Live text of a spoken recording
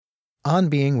On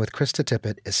Being with Krista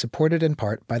Tippett is supported in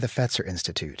part by the Fetzer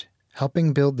Institute,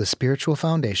 helping build the spiritual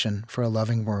foundation for a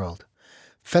loving world.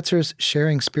 Fetzer's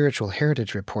Sharing Spiritual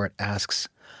Heritage report asks,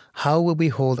 how will we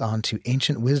hold on to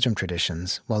ancient wisdom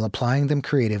traditions while applying them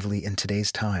creatively in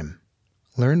today's time?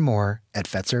 Learn more at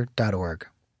Fetzer.org.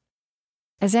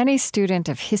 As any student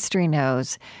of history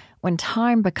knows, when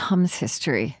time becomes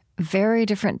history, very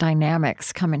different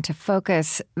dynamics come into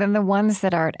focus than the ones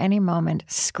that are at any moment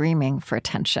screaming for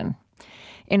attention.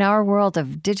 In our world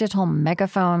of digital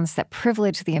megaphones that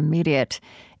privilege the immediate,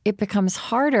 it becomes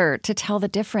harder to tell the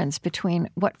difference between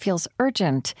what feels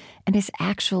urgent and is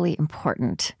actually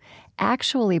important,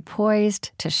 actually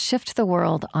poised to shift the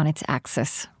world on its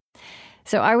axis.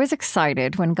 So I was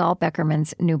excited when Gall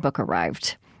Beckerman's new book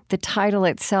arrived. The title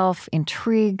itself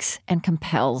intrigues and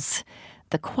compels,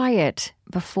 The Quiet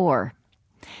Before.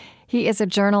 He is a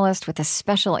journalist with a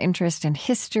special interest in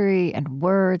history and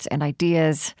words and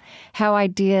ideas, how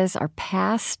ideas are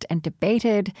passed and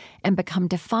debated and become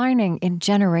defining in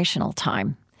generational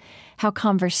time, how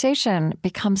conversation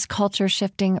becomes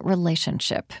culture-shifting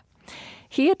relationship.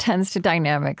 He attends to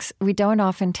dynamics we don't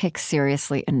often take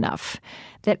seriously enough,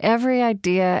 that every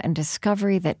idea and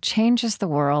discovery that changes the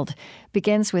world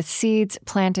begins with seeds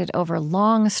planted over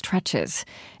long stretches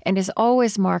and is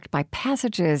always marked by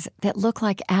passages that look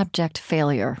like abject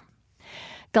failure.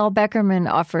 Gall Beckerman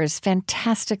offers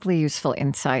fantastically useful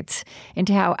insights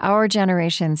into how our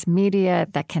generation's media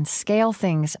that can scale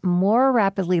things more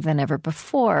rapidly than ever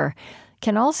before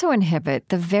can also inhibit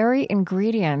the very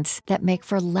ingredients that make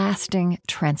for lasting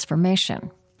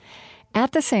transformation.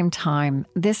 At the same time,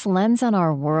 this lens on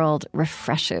our world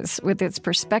refreshes with its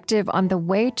perspective on the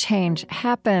way change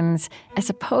happens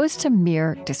as opposed to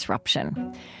mere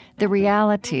disruption. The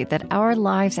reality that our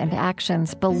lives and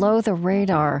actions below the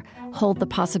radar hold the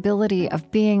possibility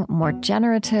of being more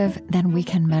generative than we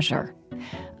can measure.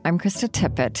 I'm Krista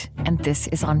Tippett, and this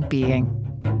is On Being.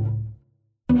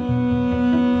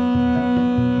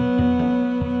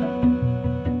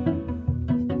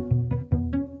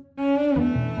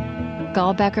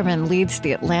 Gall Beckerman leads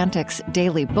The Atlantic's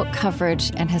daily book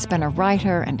coverage and has been a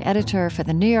writer and editor for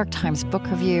the New York Times Book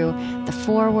Review, The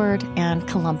Forward, and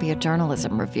Columbia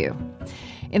Journalism Review.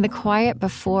 In The Quiet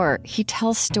Before, he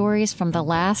tells stories from the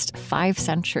last 5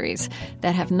 centuries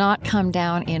that have not come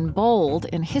down in bold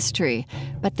in history,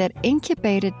 but that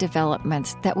incubated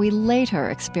developments that we later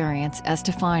experience as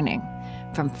defining.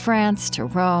 From France to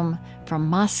Rome, from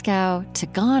Moscow to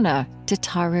Ghana to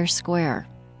Tahrir Square.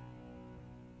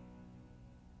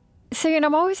 So,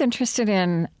 I'm always interested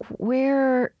in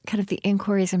where kind of the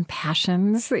inquiries and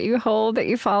passions that you hold, that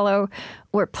you follow,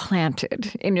 were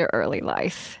planted in your early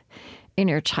life, in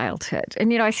your childhood.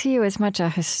 And, I see you as much a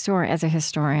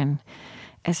historian,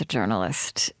 as a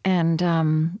journalist. And,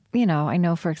 I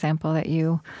know, for example, that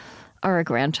you are a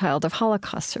grandchild of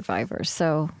Holocaust survivors.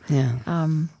 So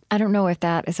I don't know if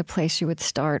that is a place you would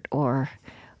start or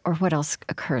what else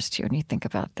occurs to you when you think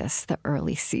about this, the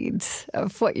early seeds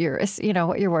of what you're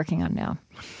working on now?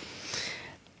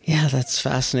 Yeah, that's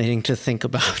fascinating to think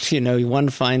about. One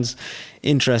finds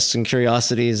interests and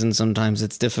curiosities, and sometimes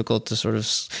it's difficult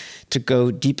to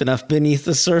go deep enough beneath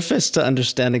the surface to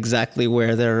understand exactly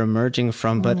where they're emerging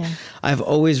from. But I've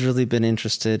always really been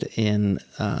interested in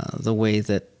the way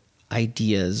that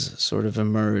ideas sort of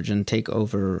emerge and take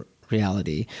over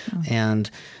reality. And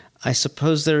I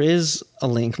suppose there is a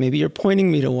link. Maybe you're pointing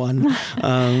me to one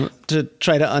to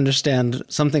try to understand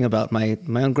something about my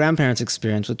own grandparents'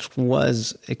 experience, which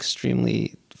was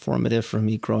extremely formative for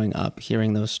me growing up,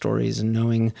 hearing those stories and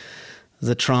knowing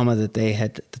the trauma that they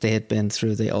had been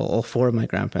through. All 4 of my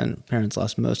grandparents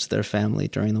lost most of their family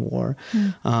during the war,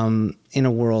 in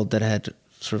a world that had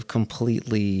sort of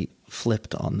completely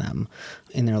flipped on them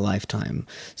in their lifetime.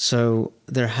 So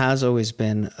there has always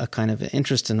been a kind of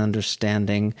interest in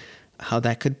understanding how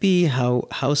that could be,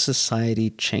 how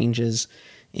society changes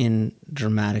in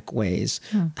dramatic ways.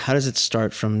 How does it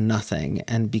start from nothing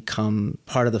and become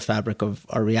part of the fabric of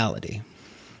our reality?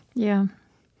 Yeah.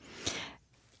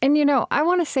 And, I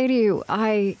want to say to you,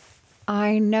 I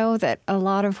know that a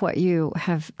lot of what you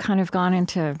have kind of gone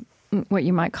into what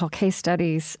you might call case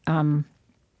studies,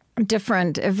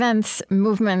 different events,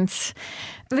 movements,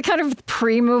 the kind of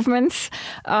pre-movements,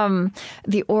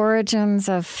 the origins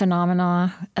of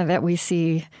phenomena that we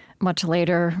see much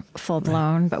later,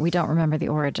 full-blown, but we don't remember the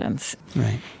origins.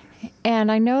 Right.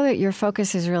 And I know that your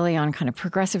focus is really on kind of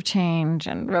progressive change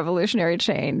and revolutionary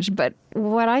change, but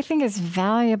what I think is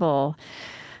valuable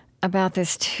about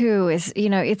this too is,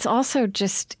 it's also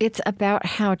it's about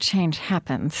how change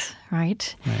happens,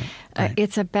 right? Right.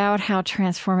 It's about how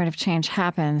transformative change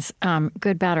happens,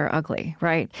 good, bad, or ugly,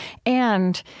 right?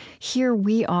 And here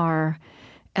we are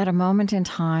at a moment in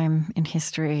time in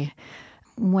history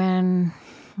when,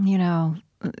 we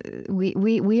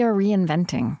are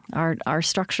reinventing our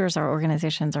structures, our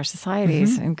organizations, our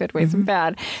societies in good ways and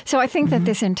bad. So I think that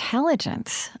this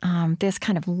intelligence, this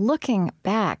kind of looking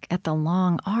back at the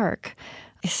long arc,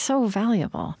 is so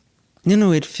valuable.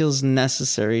 It feels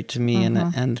necessary to me,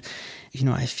 and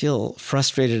I feel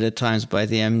frustrated at times by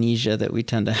the amnesia that we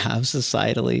tend to have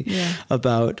societally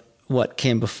about what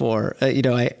came before.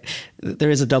 There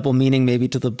is a double meaning maybe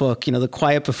to the book. The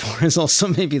quiet before is also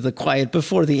maybe the quiet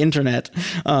before the internet.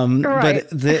 Right.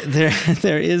 But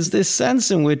there is this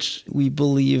sense in which we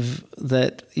believe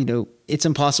that, it's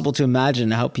impossible to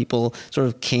imagine how people sort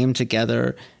of came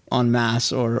together en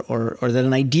masse, or that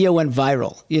an idea went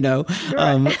viral,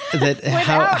 that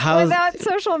without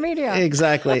social media.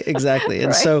 Exactly. And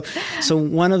Right. so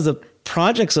one of the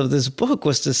projects of this book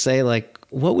was to say, like,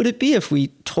 what would it be if we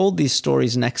told these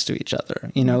stories next to each other?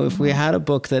 If we had a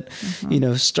book that,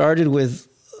 started with,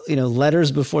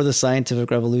 letters before the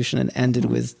scientific revolution and ended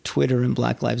with Twitter and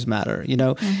Black Lives Matter,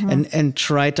 and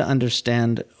tried to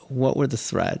understand what were the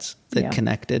threads that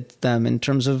connected them in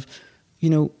terms of,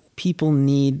 people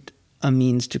need a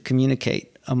means to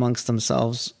communicate amongst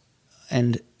themselves.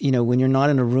 And, when you're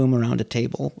not in a room around a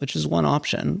table, which is one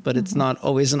option, but it's not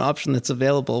always an option that's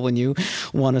available when you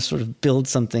want to sort of build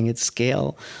something at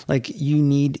scale. Like, you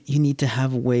need to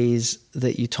have ways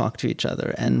that you talk to each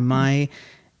other. And my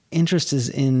interest is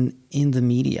in the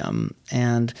medium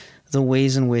and the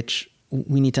ways in which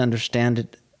we need to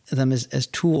understand them as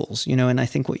tools, and I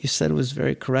think what you said was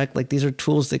very correct. Like, these are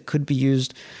tools that could be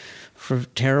used for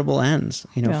terrible ends,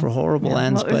 for horrible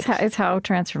ends. Well, but it's how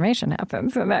transformation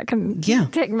happens, and that can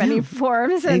take many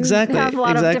forms and have a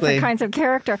lot of different kinds of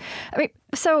character. I mean,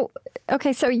 so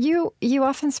you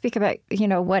often speak about,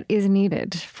 what is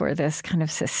needed for this kind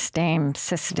of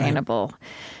sustainable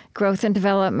growth and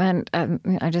development.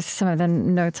 Some of the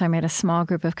notes I made, a small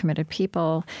group of committed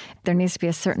people. There needs to be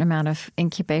a certain amount of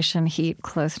incubation, heat,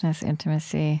 closeness,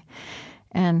 intimacy.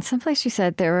 And someplace you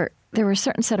said there were a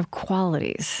certain set of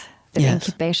qualities that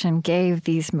incubation gave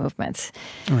these movements.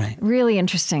 Right. Really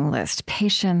interesting list.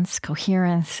 Patience,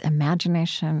 coherence,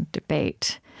 imagination,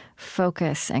 debate,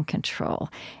 focus, and control.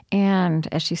 And,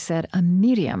 as she said, a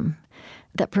medium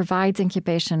that provides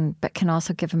incubation but can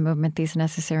also give a movement these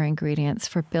necessary ingredients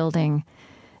for building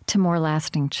to more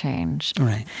lasting change.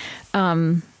 Right.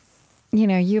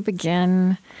 You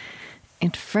begin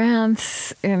in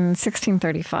France in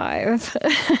 1635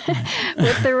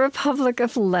 with the Republic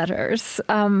of Letters,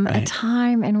 a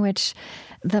time in which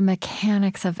the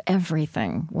mechanics of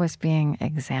everything was being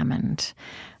examined.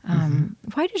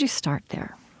 Why did you start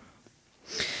there?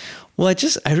 Well,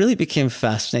 I really became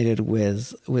fascinated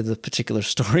with a particular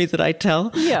story that I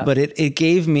tell. Yeah. But it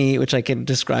gave me, which I can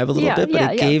describe a little bit,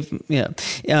 but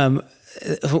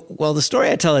the story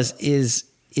I tell is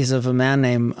of a man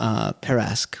named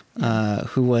Peiresc,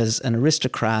 who was an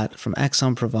aristocrat from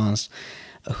Aix-en-Provence,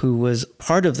 who was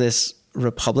part of this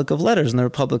Republic of Letters. And the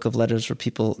Republic of Letters, for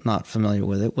people not familiar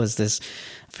with it, was this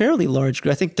fairly large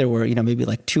group. I think there were, maybe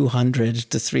like 200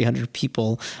 to 300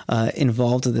 people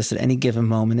involved in this at any given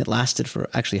moment. It lasted for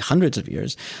actually hundreds of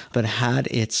years, but had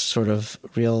its sort of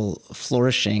real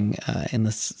flourishing in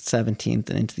the 17th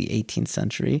and into the 18th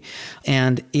century.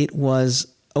 And it was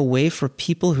a way for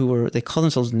people they call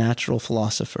themselves natural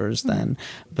philosophers then,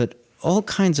 but all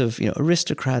kinds of,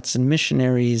 aristocrats and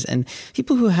missionaries and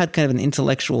people who had kind of an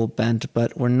intellectual bent,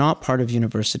 but were not part of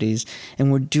universities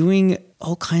and were doing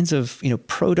all kinds of,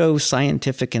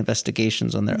 proto-scientific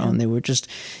investigations on their own. They were just,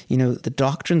 the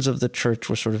doctrines of the church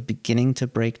were sort of beginning to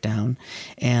break down.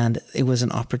 And it was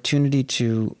an opportunity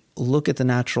to look at the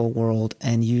natural world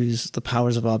and use the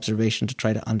powers of observation to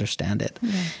try to understand it.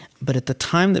 Yeah. But at the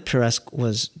time that Peiresc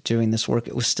was doing this work,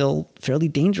 it was still fairly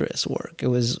dangerous work. It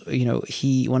was,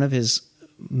 one of his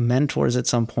mentors at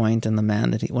some point, and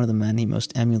one of the men he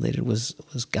most emulated was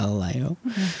Galileo.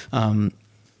 Mm-hmm.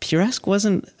 Peiresc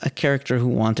wasn't a character who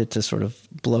wanted to sort of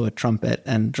blow a trumpet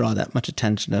and draw that much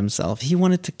attention to himself. He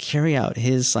wanted to carry out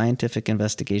his scientific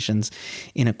investigations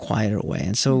in a quieter way.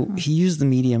 And so he used the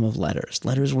medium of letters.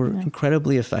 Letters were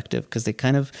incredibly effective because they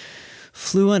kind of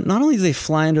flew in. Not only did they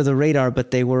fly under the radar,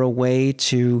 but they were a way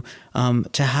to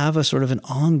have a sort of an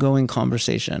ongoing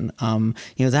conversation.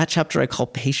 That chapter I call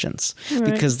patience,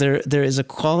 because there is a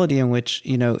quality in which,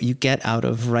 you get out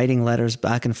of writing letters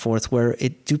back and forth where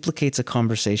it duplicates a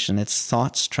conversation. It's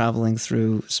thoughts traveling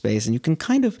through space, and you can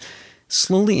kind of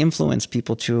slowly influence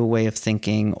people to a way of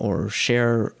thinking or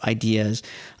share ideas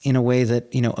in a way that,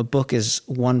 a book is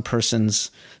one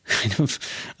person's kind of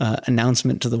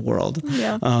announcement to the world.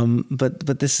 Yeah.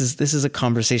 But this is a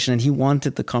conversation, and he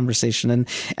wanted the conversation. And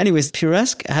anyways,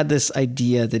 Puresque had this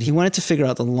idea that he wanted to figure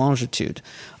out the longitude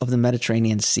of the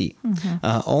Mediterranean Sea.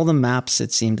 All the maps,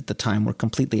 it seemed at the time, were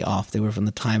completely off. They were from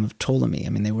the time of Ptolemy. I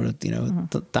mean, they were,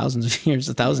 thousands of years,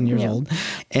 1,000 years old.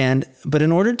 But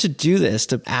in order to do this,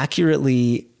 to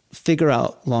accurately figure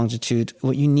out longitude,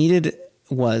 what you needed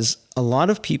was a lot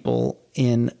of people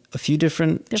in a few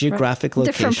different geographic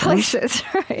locations. Different places,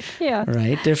 right? Yeah.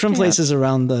 Right. Different places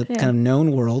around the kind of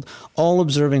known world, all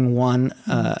observing one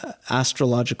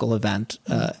astrological event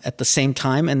at the same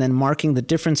time, and then marking the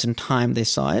difference in time they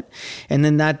saw it. And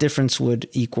then that difference would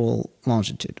equal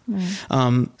longitude.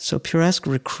 So Puresque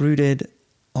recruited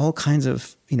all kinds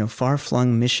of,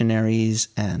 far-flung missionaries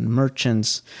and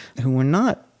merchants who were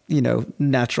not,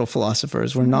 natural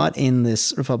philosophers, were not in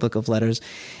this Republic of Letters.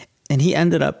 And he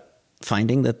ended up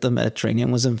finding that the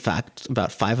Mediterranean was in fact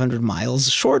about 500 miles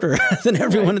shorter than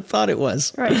everyone had thought it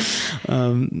was. Right.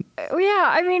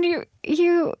 I mean,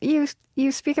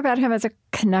 you speak about him as a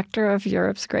connector of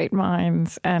Europe's great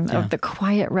minds and of the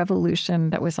quiet revolution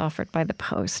that was offered by the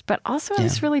Post, but also I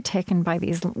was really taken by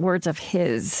these words of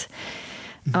his.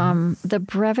 The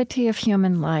brevity of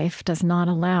human life does not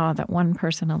allow that one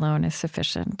person alone is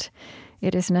sufficient.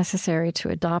 It is necessary to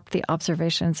adopt the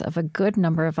observations of a good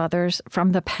number of others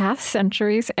from the past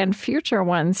centuries and future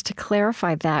ones to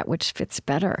clarify that which fits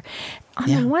better. On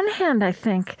the one hand, I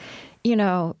think,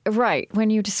 when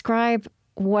you describe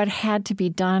what had to be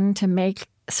done to make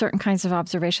certain kinds of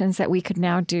observations that we could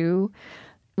now do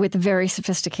with very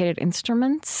sophisticated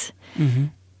instruments.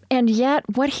 And yet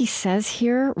what he says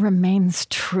here remains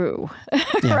true,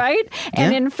 right?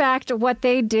 And in fact, what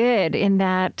they did in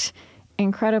that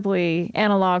incredibly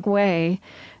analog way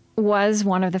was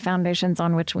one of the foundations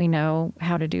on which we know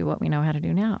how to do what we know how to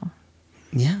do now.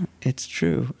 Yeah, it's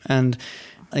true. And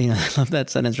I love that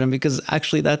sentence, Ren, because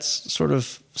actually that's sort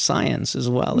of science as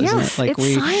well, isn't it? Like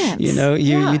it's science.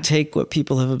 You take what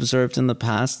people have observed in the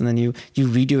past, and then you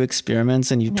redo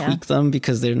experiments and you tweak them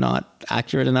because they're not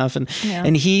accurate enough. And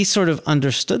he sort of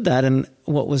understood that. And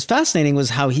what was fascinating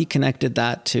was how he connected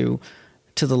that to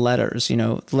the letters.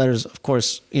 The letters, of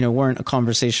course, weren't a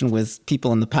conversation with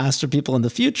people in the past or people in the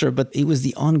future, but it was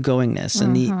the ongoingness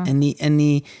and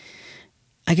the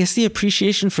I guess the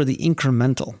appreciation for the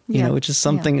incremental, which is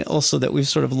something also that we've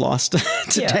sort of lost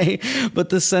today. But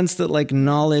the sense that like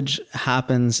knowledge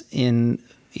happens in,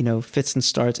 fits and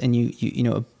starts, and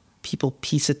you people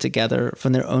piece it together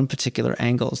from their own particular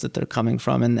angles that they're coming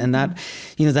from. And that,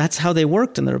 that's how they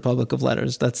worked in the Republic of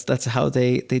Letters. That's how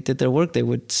they did their work. They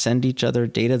would send each other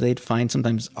data. They'd find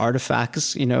sometimes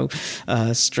artifacts,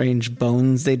 strange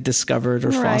bones they'd discovered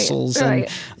or fossils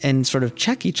and sort of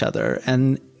check each other.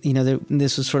 And,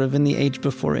 this was sort of in the age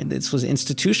before this was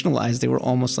institutionalized. They were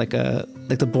almost like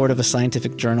the board of a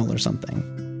scientific journal or something.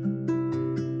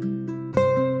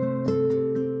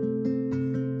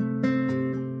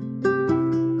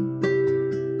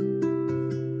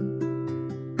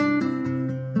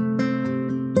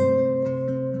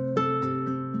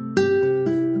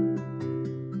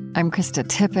 I'm Krista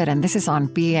Tippett, and this is On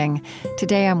Being.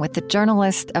 Today I'm with the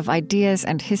journalist of ideas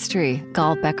and history,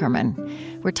 Gal Beckerman.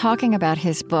 We're talking about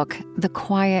his book, The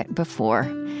Quiet Before,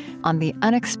 on the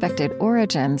unexpected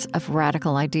origins of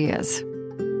radical ideas.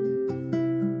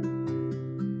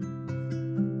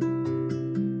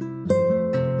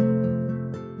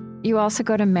 You also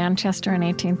go to Manchester in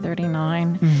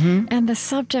 1839, and the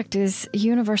subject is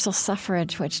universal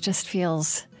suffrage, which just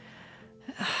feels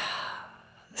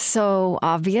so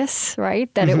obvious,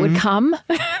 right? That it would come.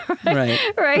 right.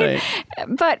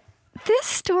 But this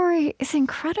story is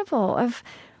incredible.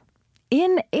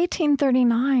 In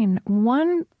 1839,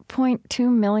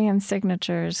 1.2 million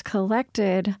signatures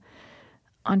collected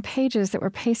on pages that were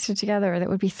pasted together that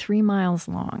would be 3 miles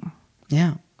long.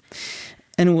 Yeah.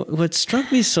 And what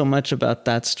struck me so much about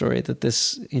that story, that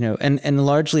this, and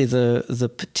largely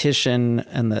the petition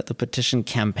and the petition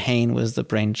campaign was the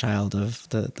brainchild of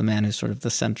the man who's sort of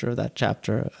the center of that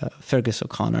chapter, Fergus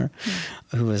O'Connor,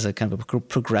 who was a kind of a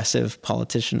progressive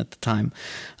politician at the time.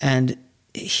 And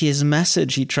his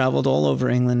message, he traveled all over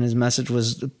England. His message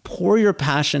was pour your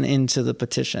passion into the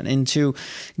petition, into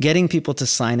getting people to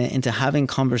sign it, into having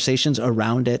conversations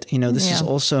around it. This is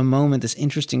also a moment, this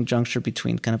interesting juncture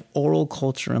between kind of oral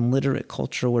culture and literate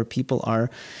culture where people are,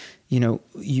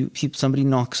 somebody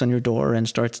knocks on your door and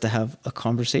starts to have a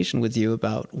conversation with you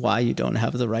about why you don't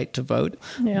have the right to vote.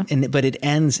 Yeah. But it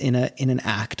ends in an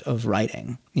act of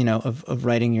writing, of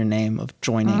writing your name, of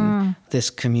joining this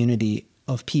community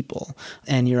of people,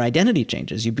 and your identity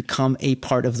changes. You become a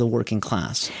part of the working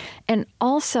class. And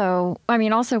also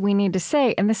we need to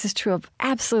say, and this is true of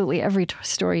absolutely every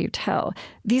story you tell,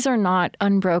 these are not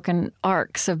unbroken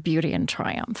arcs of beauty and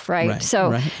triumph, right?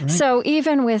 So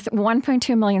even with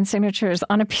 1.2 million signatures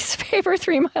on a piece of paper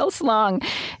 3 miles long,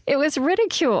 it was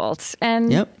ridiculed.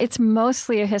 And it's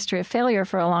mostly a history of failure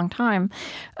for a long time.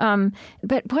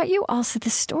 But the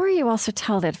story you also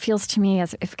tell that feels to me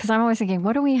because I'm always thinking,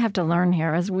 what do we have to learn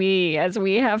here as we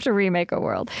have to remake a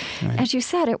world? Right. As you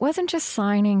said, it wasn't just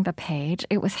signing the page,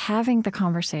 it was having the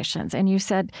conversations. And you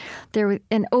said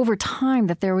over time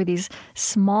that there were these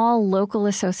small local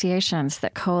associations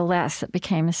that coalesced that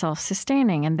became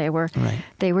self-sustaining, and they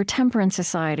were temperance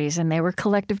societies, and they were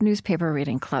collective newspaper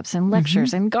reading clubs and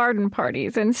lectures and garden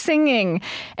parties and singing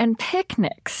and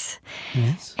picnics.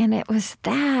 Yes. And it was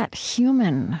that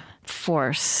human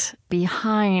force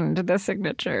behind the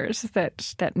signatures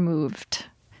that moved,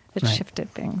 that shifted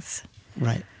things.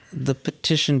 Right. The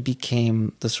petition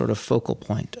became the sort of focal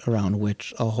point around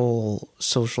which a whole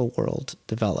social world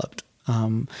developed.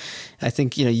 I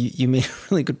think, you made a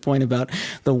really good point about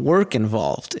the work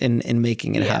involved in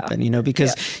making it happen,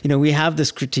 because, we have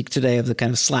this critique today of the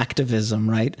kind of slacktivism,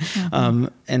 right? Mm-hmm.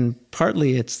 And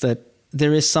partly it's that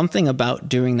there is something about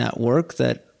doing that work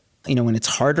that, when it's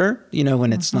harder,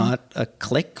 when it's not a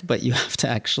click, but you have to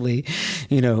actually,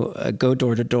 go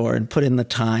door to door and put in the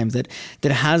time that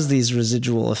has these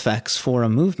residual effects for a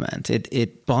movement.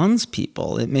 It bonds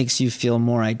people. It makes you feel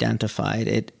more identified.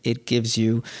 It gives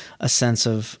you a sense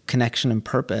of connection and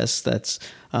purpose that's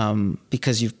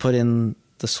because you've put in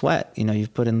the sweat,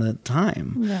 you've put in the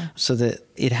time. Yeah. So that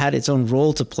it had its own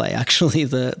role to play, actually,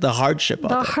 the hardship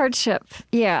of it. The hardship,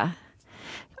 yeah.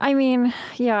 I mean,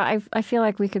 I feel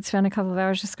like we could spend a couple of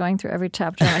hours just going through every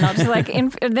chapter. And I'll just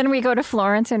then we go to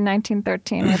Florence in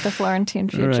 1913 with the Florentine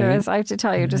Futurists. Right. I have to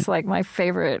tell you, just like my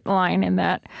favorite line in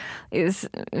that is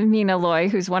Mina Loy,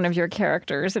 who's one of your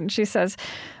characters. And she says,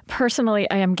 "Personally,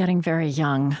 I am getting very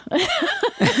young."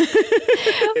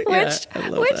 Which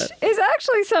is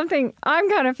actually something I'm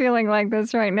kind of feeling like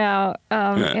this right now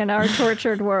in our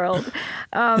tortured world.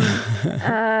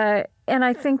 And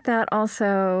I think that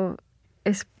also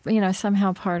is,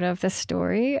 somehow part of the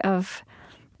story of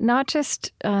not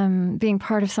just being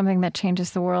part of something that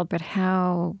changes the world, but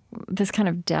how this kind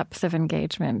of depth of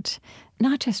engagement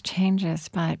not just changes,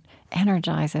 but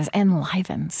energizes,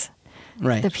 enlivens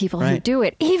the people who do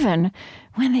it, even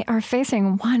when they are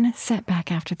facing one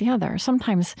setback after the other,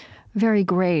 sometimes very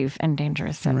grave and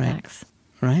dangerous setbacks.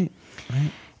 Right.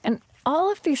 And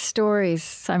all of these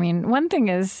stories, one thing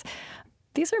is,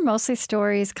 these are mostly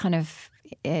stories kind of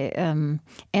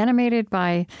animated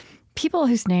by people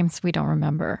whose names we don't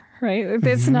remember, right?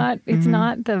 It's not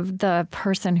the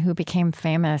person who became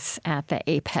famous at the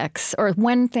apex, or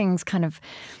when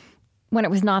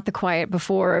it was not the quiet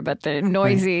before, but the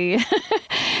noisy,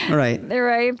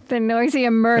 the noisy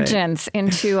emergence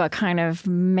into a kind of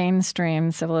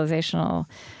mainstream civilizational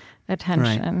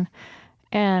attention.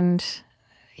 And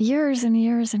years and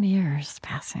years and years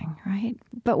passing, right?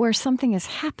 But where something is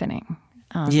happening.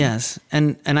 Yes.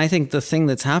 And I think the thing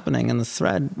that's happening and the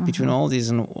thread between all these,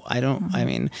 and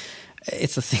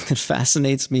it's the thing that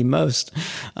fascinates me most,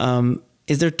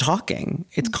 is they're talking.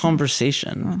 It's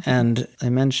conversation. And I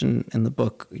mentioned in the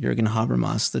book Jürgen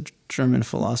Habermas, the German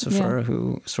philosopher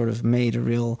who sort of made a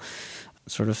real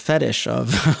sort of fetish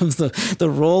of the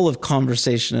role of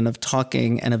conversation and of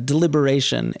talking and of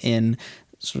deliberation in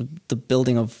sort of the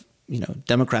building of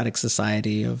democratic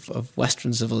society, of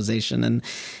Western civilization. And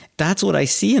that's what I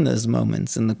see in those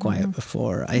moments in the quiet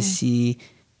before. I see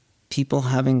people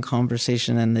having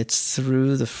conversation, and it's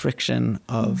through the friction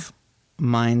of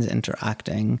minds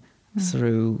interacting,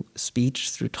 through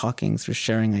speech, through talking, through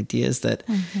sharing ideas, that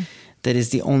is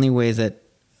the only way that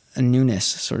a newness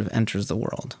sort of enters the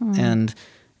world. And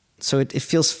so it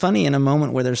feels funny in a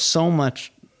moment where there's so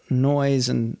much noise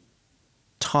and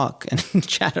talk and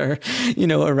chatter,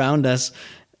 around us,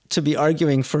 to be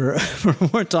arguing for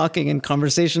more talking and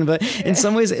conversation. But in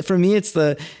some ways, for me, it's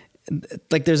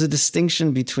there's a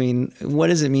distinction between what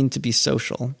does it mean to be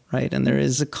social, right? And there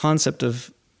is a concept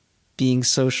of being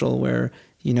social where,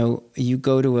 you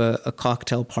go to a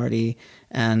cocktail party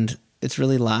and it's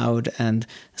really loud and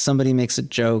somebody makes a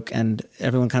joke and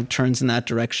everyone kind of turns in that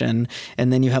direction.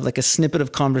 And then you have like a snippet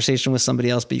of conversation with somebody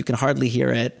else, but you can hardly hear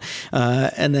it.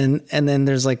 And then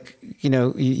there's like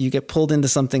you get pulled into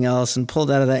something else and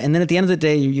pulled out of that. And then at the end of the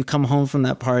day, you come home from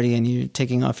that party and you're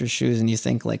taking off your shoes and you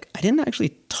think like, I didn't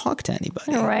actually talk to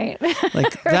anybody. Right.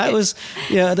 Like that was,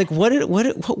 like what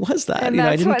was that? And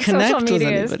I didn't connect with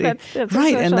anybody. That's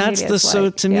right. And that's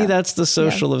to me, yeah. that's the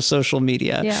social of social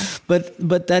media. Yeah.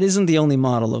 But that isn't the only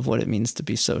model of what it means to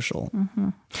be social. Mm-hmm.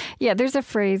 Yeah. There's a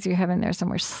phrase you have in there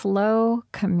somewhere, slow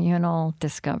communal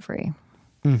discovery.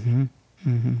 Mm-hmm.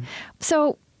 Mm-hmm.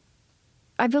 So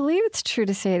I believe it's true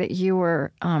to say that you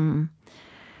were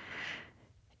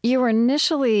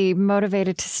initially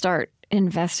motivated to start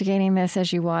investigating this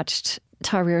as you watched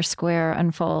Tahrir Square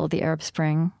unfold, the Arab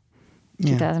Spring,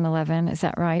 2011. Is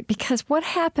that right? Because what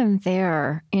happened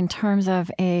there in terms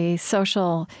of a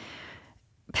social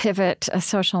pivot, a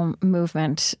social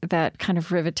movement that kind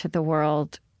of riveted the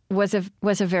world was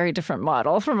a very different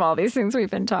model from all these things we've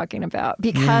been talking about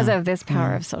because of this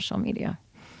power of social media.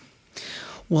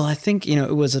 Well, I think,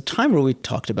 it was a time where we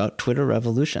talked about Twitter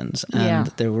revolutions, and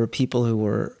there were people who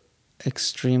were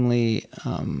extremely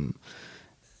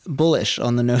bullish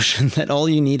on the notion that all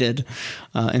you needed,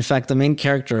 in fact, the main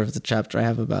character of the chapter I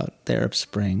have about the Arab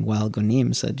Spring, Wael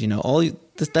Ghonim, said,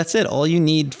 that's it. All you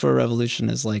need for a revolution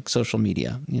is like social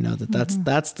media,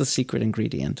 that's the secret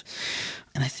ingredient.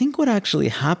 And I think what actually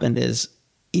happened is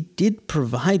it did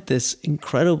provide this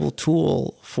incredible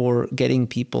tool for getting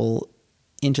people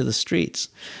into the streets.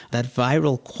 That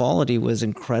viral quality was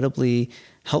incredibly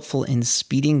helpful in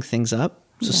speeding things up.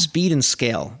 So speed and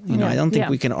scale, I don't think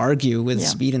we can argue with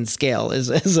speed and scale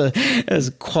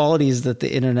as qualities that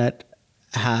the internet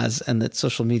has and that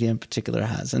social media in particular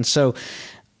has. And so,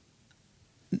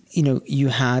 you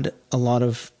had a lot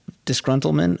of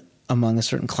disgruntlement among a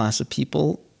certain class of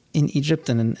people in Egypt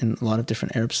and in a lot of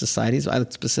different Arab societies. I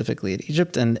looked specifically at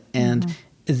Egypt, and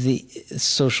the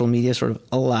social media sort of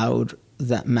allowed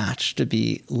that match to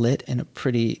be lit in a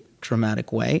pretty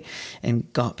dramatic way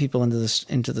and got people into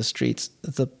the streets.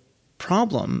 The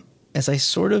problem, as I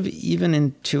sort of even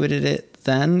intuited it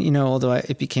then, although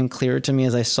it became clearer to me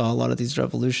as I saw a lot of these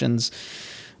revolutions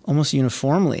almost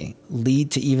uniformly lead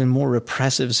to even more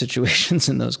repressive situations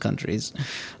in those countries,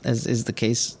 as is the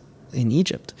case in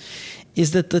Egypt,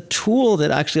 is that the tool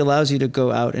that actually allows you to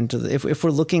go out into if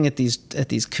we're looking at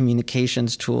these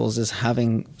communications tools as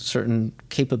having certain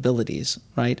capabilities,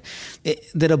 right?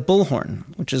 That a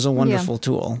bullhorn, which is a wonderful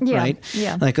tool, right?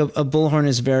 Yeah. Like a bullhorn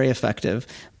is very effective,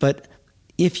 but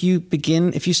if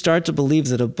you start to believe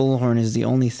that a bullhorn is the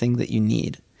only thing that you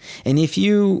need, and if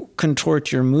you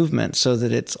contort your movement so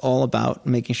that it's all about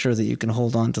making sure that you can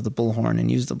hold on to the bullhorn and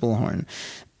use the bullhorn,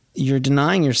 you're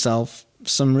denying yourself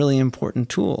some really important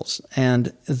tools.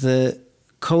 And the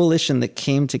coalition that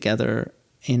came together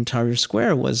in Tahrir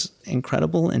Square was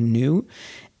incredible and new.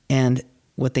 And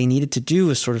what they needed to do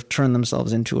was sort of turn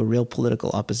themselves into a real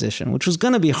political opposition, which was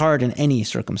going to be hard in any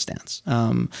circumstance,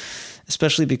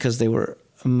 especially because they were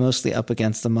mostly up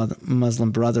against the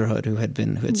Muslim Brotherhood, who had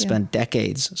spent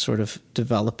decades sort of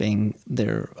developing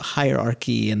their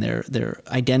hierarchy and their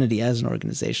identity as an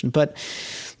organization. But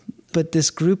this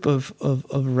group of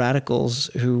radicals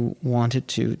who wanted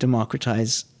to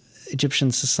democratize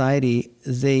Egyptian society,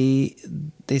 they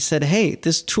said, hey,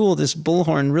 this tool, this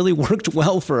bullhorn really worked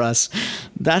well for us.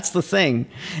 That's the thing.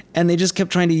 And they just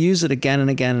kept trying to use it again and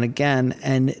again and again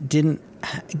and didn't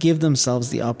give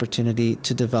themselves the opportunity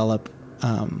to develop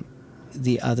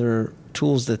the other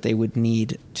tools that they would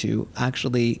need to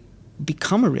actually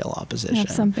become a real opposition. Have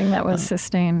something that was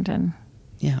sustained and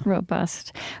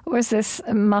robust. Was this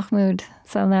Mahmoud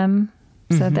Salem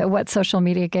said that what social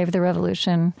media gave the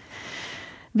revolution,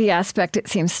 the aspect it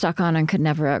seems stuck on and could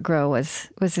never outgrow was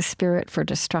the spirit for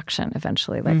destruction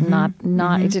eventually. Like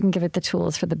it didn't give it the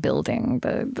tools for the building,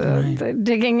 the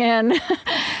digging in.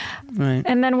 Right.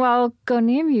 And then while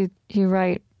Ghonim, you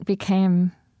write,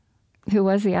 became, who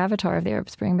was the avatar of the Arab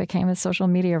Spring, became a social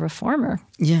media reformer.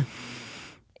 Yeah.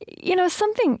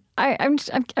 Something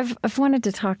I've wanted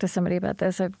to talk to somebody about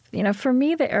this. For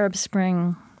me, the Arab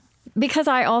Spring, because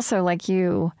I also, like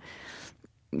you,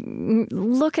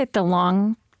 look at the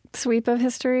long sweep of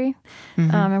history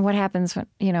and what happens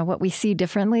when, what we see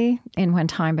differently in when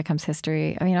time becomes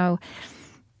history.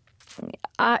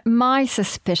 My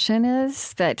suspicion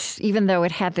is that even though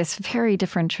it had this very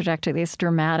different trajectory, this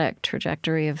dramatic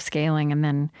trajectory of scaling and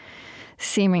then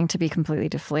seeming to be completely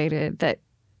deflated,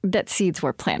 that seeds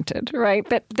were planted, right?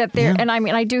 That there, and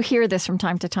I do hear this from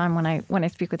time to time when I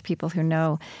speak with people who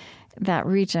know that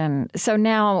region. So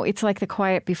now it's like the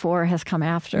quiet before has come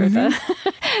after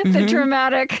the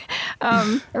dramatic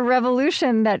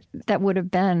revolution that would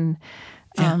have been.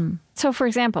 So, for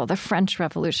example, the French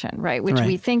Revolution, right, which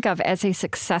we think of as a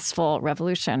successful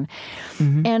revolution,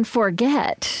 and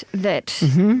forget that,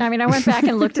 I mean, I went back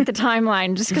and looked at the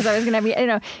timeline just because I was going to be,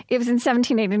 it was in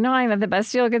 1789 that the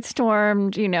Bastille gets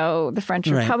stormed, the French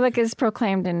Republic is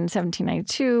proclaimed in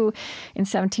 1792. In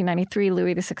 1793,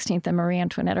 Louis XVI and Marie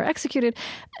Antoinette are executed.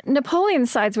 Napoleon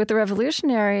sides with the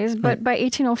revolutionaries, but by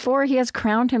 1804, he has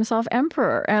crowned himself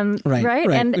emperor. And,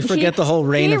 And we forget the whole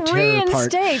reign of terror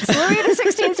part. He reinstates Louis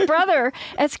XVI's brother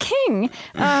as king.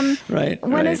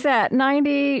 When is that?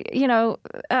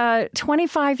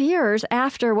 25 years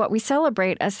after what we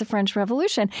celebrate as the French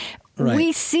Revolution.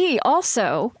 We see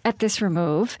also at this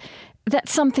remove that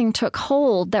something took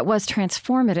hold that was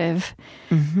transformative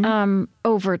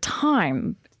over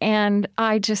time. And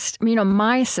I just,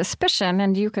 my suspicion,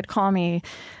 and you could call me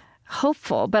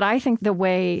hopeful, but I think the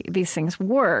way these things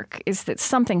work is that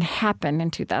something happened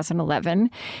in 2011,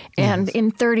 and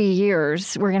in 30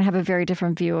 years, we're going to have a very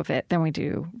different view of it than we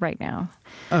do right now.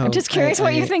 I'm just curious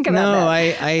what you think about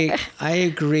that. I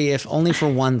agree, if only for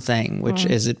one thing, which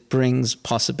is it brings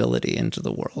possibility into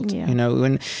the world. Yeah.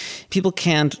 When people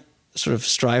can't sort of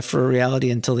strive for a reality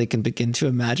until they can begin to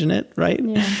imagine it, right?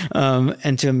 Yeah.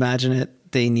 And to imagine it,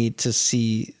 they need to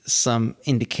see some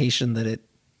indication that it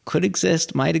could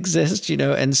exist, might exist,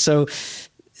 and so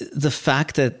the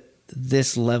fact that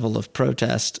this level of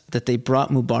protest, that they brought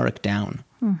Mubarak down.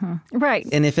 Right.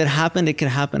 And if it happened, it could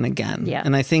happen again. Yeah.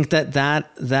 And I think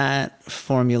that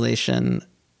formulation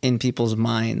in people's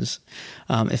minds,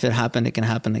 if it happened, it can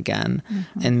happen again.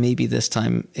 And maybe this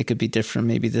time it could be different.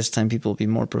 Maybe this time people will be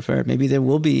more prepared. Maybe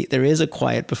there is a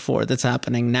quiet before that's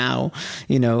happening now.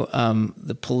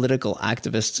 The political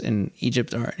activists in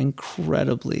Egypt are an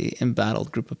incredibly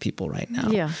embattled group of people right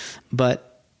now. Yeah.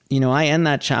 But I end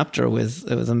that chapter with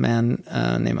a man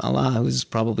named Allah, who's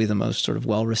probably the most sort of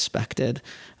well-respected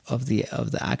of the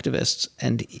activists.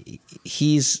 And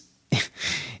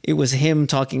it was him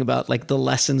talking about like the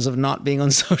lessons of not being on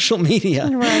social media,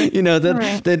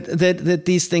 that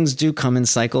these things do come in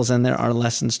cycles and there are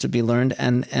lessons to be learned.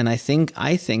 And I think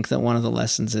that one of the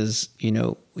lessons is,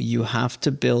 you have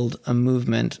to build a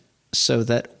movement so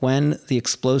that when the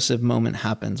explosive moment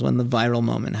happens, when the viral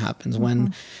moment happens,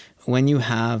 when you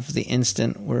have the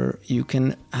instant where you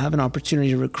can have an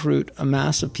opportunity to recruit a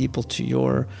mass of people to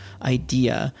your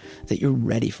idea, that you're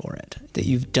ready for it, that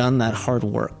you've done that hard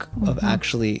work of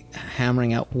actually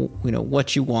hammering out,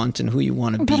 what you want and who you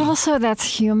want to be. But also that's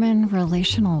human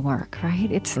relational work, right?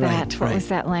 It's what was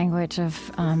that language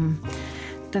of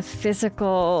the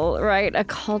physical, right? A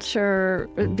culture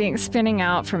spinning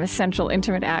out from a central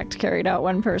intimate act carried out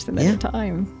one person at a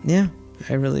time. Yeah,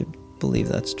 I really believe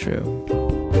that's true.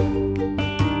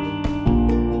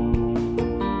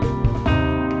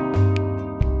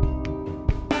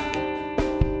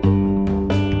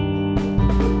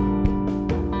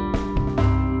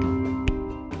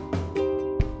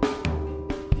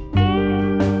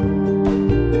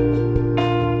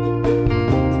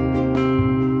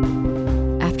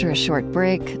 After a short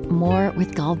break, more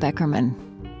with Gal Beckerman.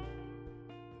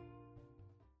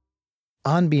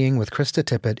 On Being with Krista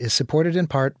Tippett is supported in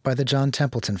part by the John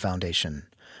Templeton Foundation,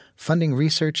 funding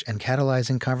research and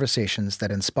catalyzing conversations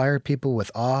that inspire people with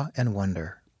awe and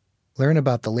wonder. Learn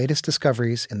about the latest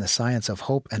discoveries in the science of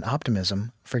hope and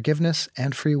optimism, forgiveness,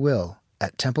 and free will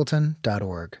at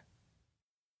templeton.org.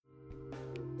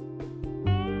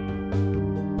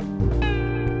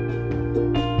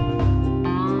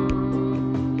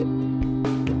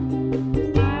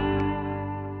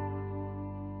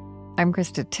 I'm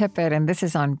Krista Tippett, and this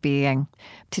is On Being.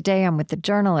 Today I'm with the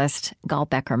journalist Gal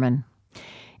Beckerman.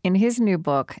 In his new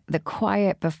book, The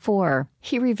Quiet Before,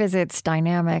 he revisits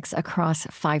dynamics across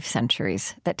 5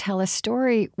 centuries that tell a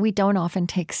story we don't often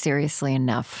take seriously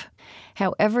enough.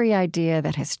 How every idea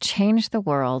that has changed the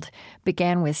world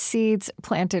began with seeds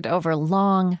planted over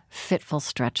long, fitful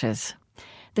stretches.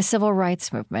 The Civil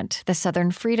Rights Movement, the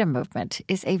Southern Freedom Movement,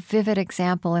 is a vivid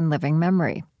example in living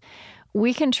memory.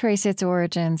 We can trace its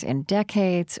origins in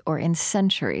decades or in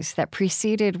centuries that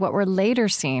preceded what were later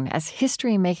seen as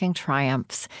history-making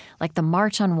triumphs, like the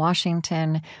March on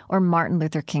Washington or Martin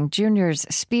Luther King Jr.'s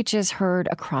speeches heard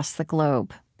across the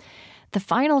globe. The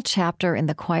final chapter in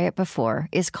The Quiet Before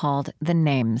is called The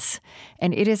Names,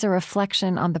 and it is a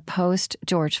reflection on the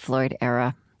post-George Floyd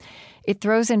era. It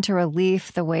throws into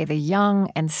relief the way the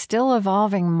young and still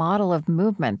evolving model of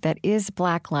movement that is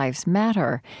Black Lives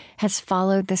Matter has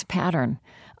followed this pattern,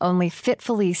 only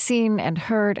fitfully seen and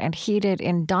heard and heeded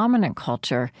in dominant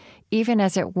culture, even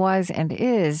as it was and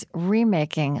is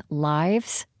remaking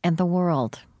lives and the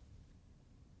world.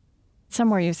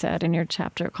 Somewhere you said in your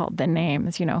chapter called The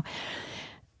Names,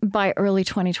 by early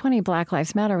 2020, Black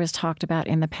Lives Matter was talked about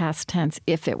in the past tense,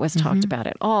 if it was talked about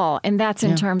at all. And that's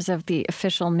in terms of the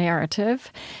official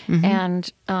narrative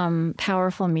and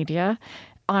powerful media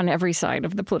on every side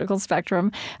of the political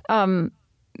spectrum. And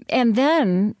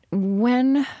then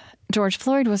when George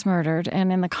Floyd was murdered,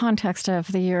 and in the context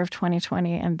of the year of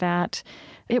 2020, and that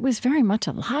it was very much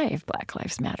alive, Black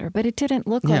Lives Matter, but it didn't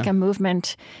look like a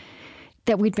movement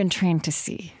that we'd been trained to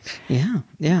see. Yeah.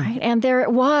 Right? And there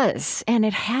it was, and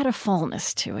it had a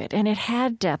fullness to it, and it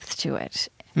had depth to it.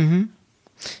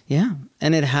 Yeah,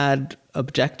 and it had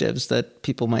objectives that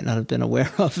people might not have been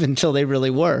aware of until they really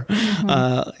were.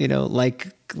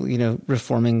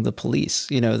 Reforming the police.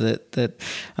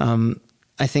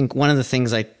 I think one of the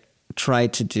things I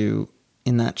tried to do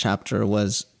in that chapter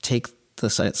was take the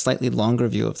slightly longer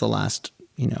view of the last,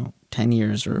 10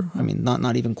 years, or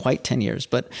not even quite 10 years,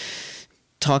 but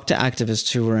talk to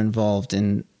activists who were involved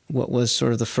in what was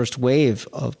sort of the first wave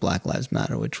of Black Lives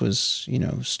Matter, which was,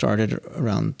 started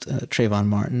around Trayvon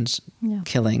Martin's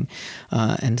killing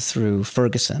and through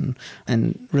Ferguson,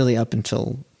 and really up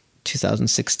until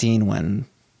 2016 when,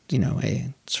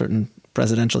 a certain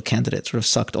presidential candidate sort of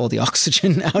sucked all the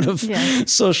oxygen out of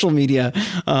social media.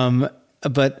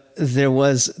 But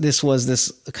this was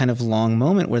this kind of long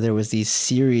moment where there was these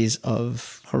series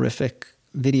of horrific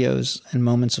videos and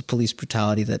moments of police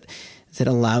brutality that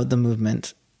allowed the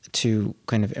movement to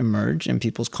kind of emerge in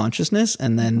people's consciousness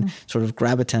and then sort of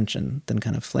grab attention, then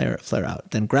kind of flare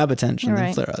out, then grab attention,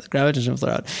 then flare out, grab attention,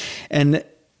 flare out. And,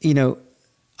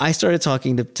 I started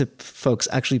talking to folks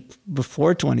actually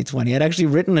before 2020. I'd actually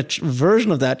written a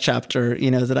version of that chapter,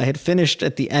 that I had finished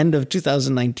at the end of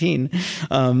 2019,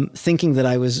 thinking that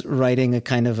I was writing a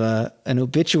kind of an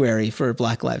obituary for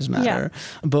Black Lives Matter. Yeah.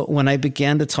 But when I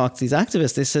began to talk to these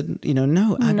activists, they said,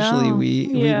 no, actually, we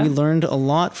learned a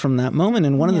lot from that moment.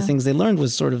 And one of the things they learned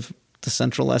was sort of the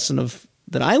central lesson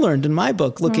that I learned in my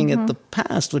book, looking at the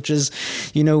past, which is,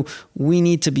 we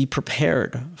need to be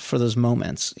prepared for those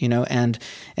moments, and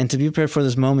to be prepared for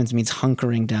those moments means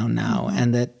hunkering down now,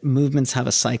 and that movements have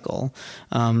a cycle.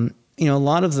 A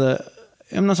lot of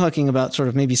I'm not talking about sort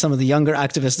of maybe some of the younger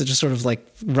activists that just sort of like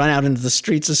run out into the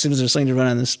streets as soon as there's something to run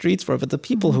out in the streets for, but the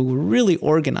people who were really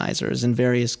organizers in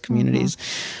various communities,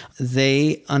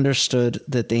 they understood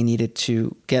that they needed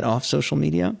to get off social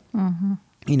media.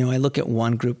 I look at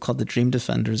one group called the Dream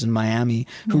Defenders in Miami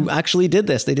who actually did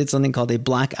this. They did something called a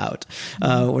blackout,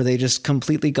 where they just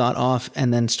completely got off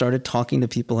and then started talking to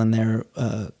people in their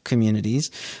communities.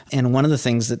 And one of the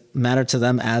things that mattered to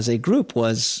them as a group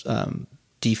was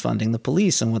defunding the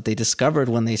police. And what they discovered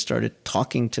when they started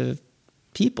talking to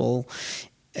people,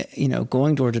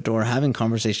 going door to door, having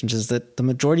conversations, is that the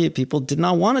majority of people did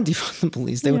not want to defund the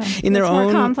police. They were in their own,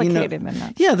 more complicated than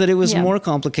that. Yeah, that it was more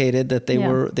complicated, that they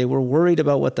were worried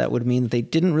about what that would mean. They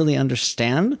didn't really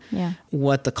understand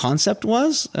what the concept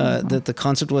was, that the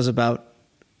concept was about,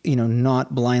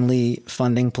 not blindly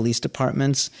funding police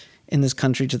departments in this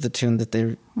country to the tune that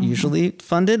they're usually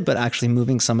funded, but actually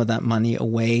moving some of that money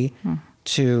away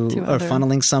or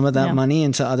funneling some of that money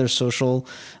into other social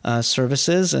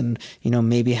services, and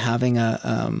maybe having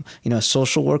a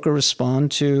social worker respond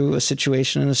to a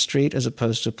situation in a street as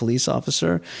opposed to a police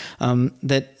officer.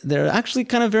 That they're actually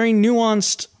kind of very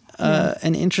nuanced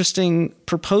and interesting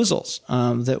proposals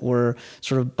that were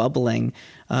sort of bubbling,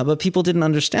 but people didn't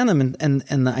understand them.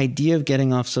 And the idea of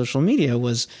getting off social media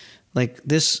was like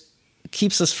this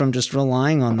keeps us from just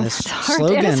relying on this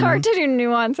slogan. It's hard to do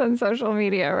nuance on social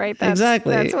media, right? That's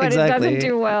what it doesn't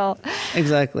do well.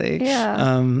 Exactly.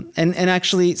 Yeah. And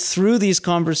actually through these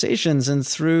conversations and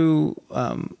through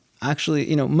much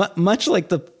like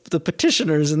the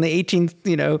petitioners in the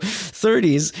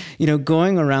 1830s,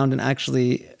 going around and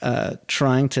actually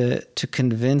trying to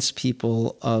convince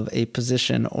people of a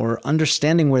position or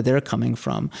understanding where they're coming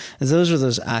from. Those are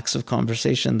those acts of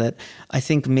conversation that I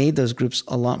think made those groups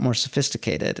a lot more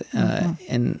sophisticated.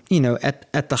 And,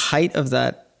 at the height of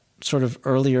that sort of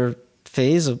earlier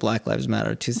phase of Black Lives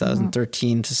Matter,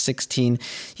 2013 to 16,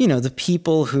 the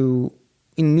people who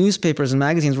in newspapers and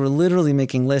magazines were literally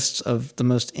making lists of the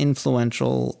most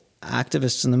influential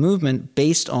activists in the movement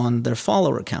based on their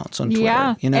follower counts on Twitter.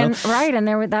 Yeah, and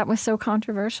that was so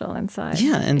controversial inside.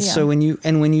 Yeah, and so when you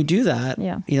do that,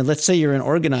 let's say you're an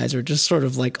organizer, just sort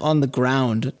of like on the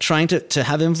ground, trying to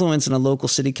have influence in a local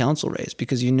city council race,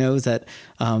 because you know that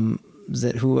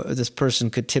this person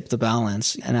could tip the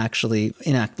balance and actually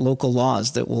enact local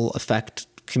laws that will affect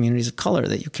communities of color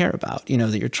that you care about,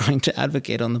 that you're trying to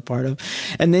advocate on the part of.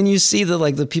 And then you see that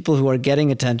like the people who are getting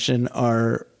attention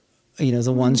are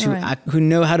the ones who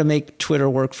know how to make Twitter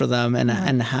work for them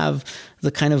and have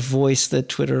the kind of voice that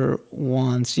Twitter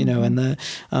wants, and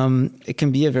it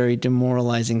can be a very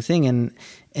demoralizing thing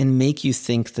and make you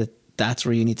think that that's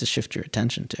where you need to shift your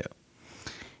attention to.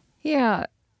 Yeah.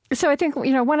 So I think,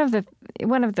 one of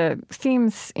the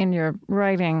themes in your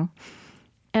writing,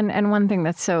 and one thing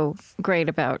that's so great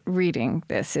about reading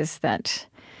this is that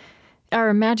our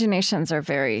imaginations are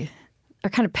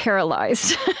kind of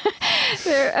paralyzed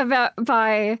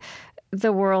by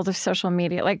the world of social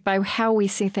media, like by how we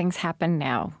see things happen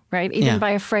now, right? Even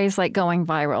by a phrase like going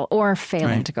viral or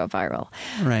failing to go viral,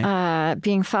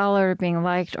 being followed or being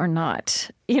liked or not.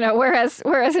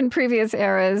 Whereas in previous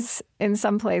eras, in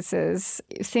some places,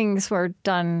 things were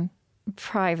done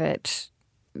private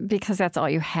because that's all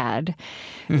you had.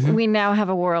 Mm-hmm. We now have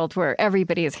a world where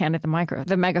everybody is handed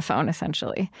the megaphone,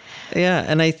 essentially. Yeah,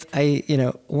 and I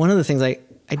one of the things I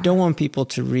don't want people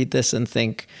to read this and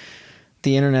think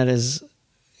the internet is,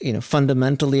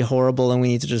 fundamentally horrible and we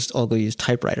need to just all go use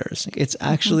typewriters. It's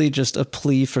actually just a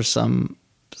plea for some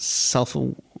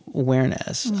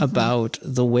self-awareness about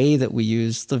the way that we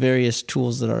use the various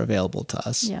tools that are available to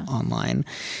us online.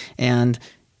 And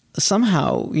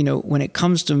somehow, when it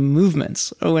comes to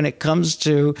movements or when it comes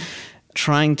to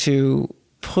trying to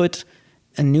put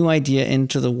a new idea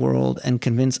into the world and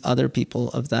convince other people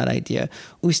of that idea,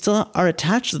 we still are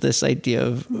attached to this idea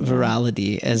of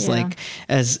virality as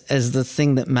as the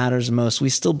thing that matters most. We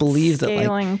still believe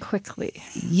scaling quickly.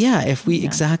 Yeah, if we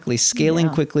scaling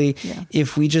quickly. Yeah.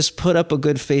 If we just put up a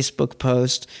good Facebook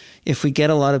post, if we get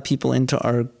a lot of people into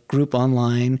our group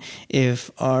online, if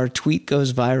our tweet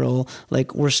goes viral,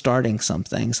 we're starting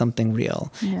something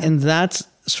real. Yeah. And that's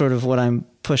sort of what I'm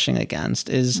pushing against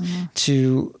is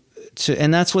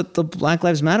and that's what the Black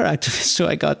Lives Matter activists who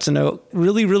I got to know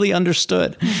really, really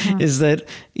understood is that,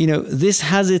 this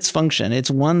has its function. It's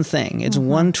one thing. It's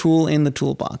one tool in the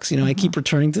toolbox. I keep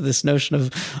returning to this notion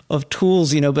of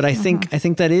tools, but I think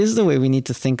that is the way we need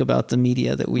to think about the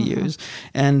media that we use,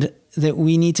 and that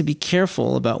we need to be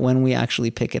careful about when we actually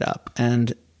pick it up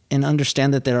and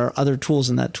understand that there are other tools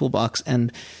in that toolbox,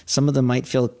 and some of them might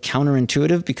feel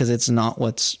counterintuitive because it's not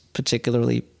what's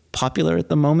particularly popular at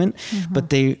the moment,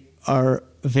 but they are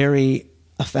very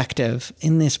effective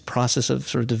in this process of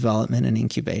sort of development and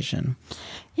incubation.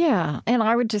 Yeah, and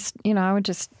I would just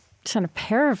kind of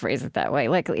paraphrase it that way.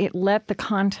 Let the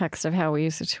context of how we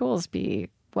use the tools be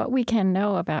what we can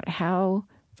know about how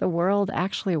the world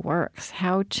actually works,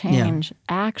 how change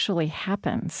actually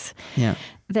happens,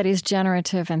 that is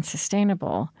generative and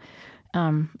sustainable.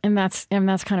 And that's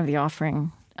kind of the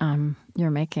offering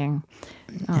you're making.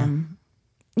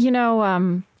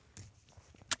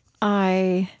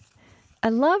 I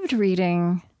loved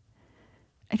reading,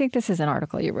 I think this is an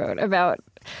article you wrote about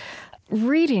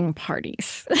reading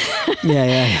parties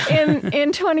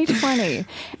in 2020.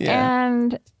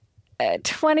 And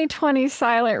 2020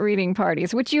 silent reading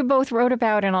parties, which you both wrote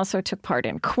about and also took part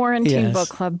in. Quarantine Book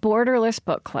Club, Borderless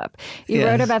Book Club. You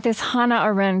wrote about this Hannah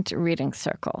Arendt reading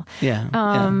circle.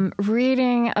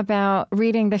 Reading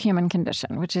the human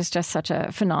condition, which is just such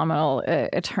a phenomenal,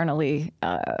 eternally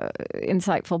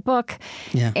insightful book.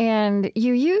 And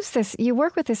you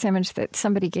work with this image that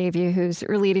somebody gave you who's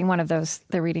leading one of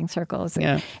the reading circles.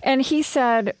 And he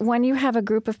said, when you have a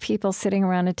group of people sitting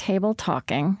around a table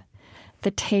talking, the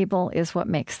table is what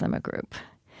makes them a group.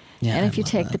 And if you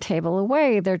take the table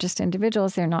away, they're just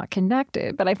individuals. They're not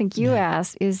connected. But I think you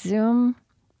asked, is Zoom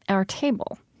our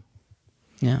table?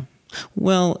 Yeah.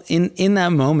 Well, in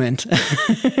that moment,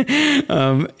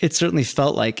 it certainly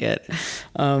felt like it.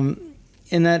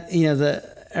 In that,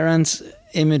 the Arendt's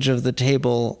image of the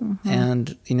table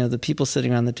and, the people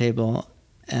sitting around the table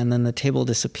and then the table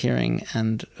disappearing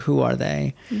and who are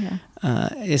they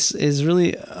is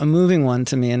really a moving one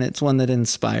to me. And it's one that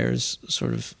inspires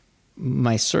sort of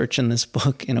my search in this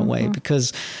book in a way,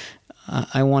 because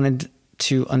I wanted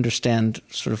to understand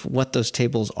sort of what those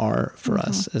tables are for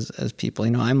us as people.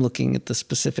 I'm looking at the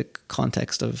specific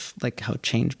context of how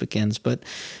change begins, but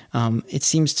it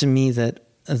seems to me that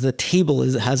the table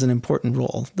has an important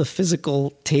role. The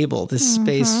physical table, this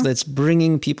space that's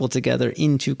bringing people together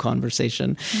into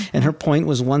conversation. And her point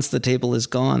was, once the table is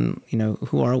gone,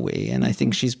 who are we? And I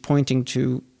think she's pointing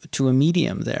to a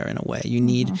medium there in a way. You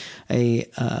need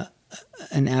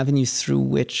an avenue through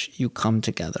which you come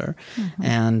together.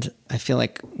 And I feel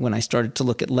like when I started to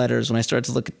look at letters, when I started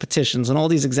to look at petitions and all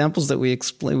these examples that we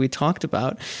talked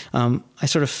about, I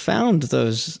sort of found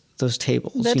those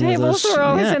tables. The tables are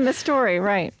always in the story,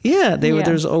 right? Yeah,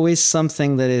 there's always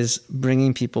something that is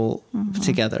bringing people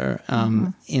together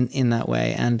in that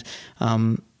way. And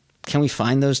can we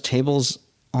find those tables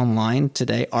online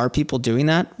today. Are people doing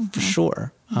that? For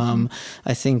sure.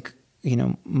 I think,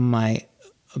 my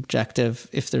objective,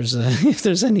 if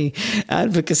there's any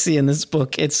advocacy in this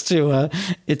book, it's to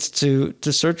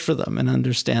search for them and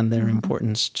understand their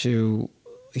importance to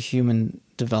human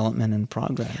development and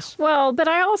progress. Well, but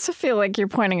I also feel like you're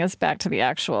pointing us back to the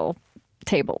actual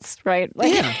tables, right?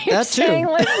 Like, yeah, you're that too. saying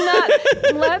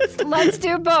let's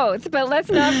do both, but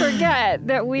let's not forget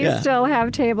that we still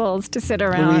have tables to sit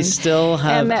around. We still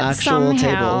have and that actual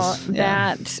somehow tables.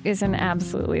 That is an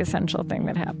absolutely essential thing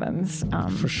that happens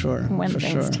For sure. when For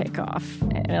things sure. take off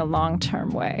in a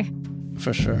long-term way.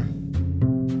 For sure.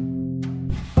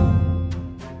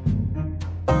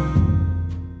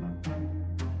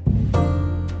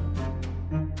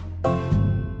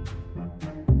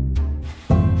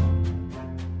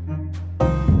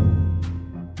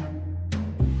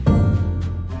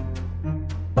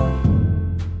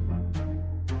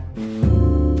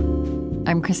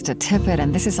 I'm Krista Tippett,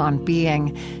 and this is On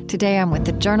Being. Today I'm with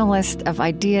the journalist of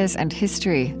ideas and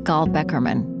history, Gal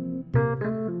Beckerman.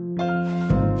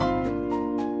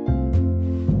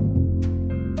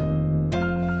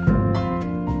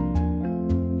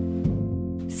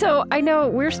 So I know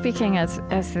we're speaking as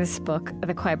this book,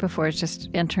 The Quiet Before, is just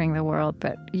entering the world,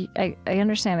 but I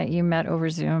understand that you met over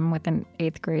Zoom with an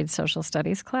 8th grade social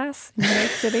studies class in New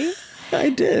York City. I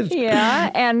did.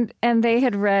 Yeah, and they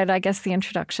had read, I guess, the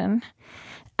introduction.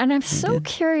 And I'm so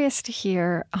curious to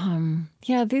hear,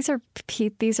 these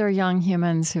are young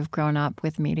humans who've grown up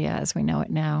with media as we know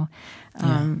it now.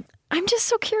 I'm just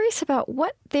so curious about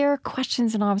what their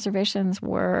questions and observations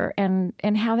were, and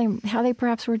how they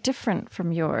perhaps were different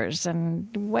from yours, and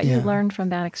what you learned from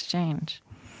that exchange.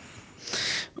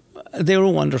 They were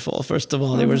wonderful. First of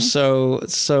all, they were so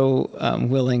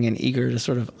willing and eager to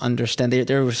sort of understand.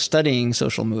 They were studying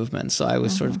social movements, so I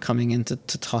was sort of coming in to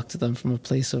talk to them from a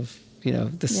place of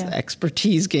this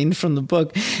expertise gained from the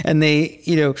book. And they,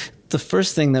 the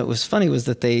first thing that was funny was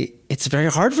that it's very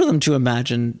hard for them to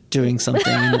imagine doing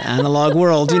something in the analog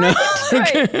world, Right.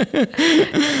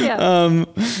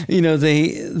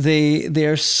 They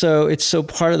are so, it's so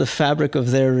part of the fabric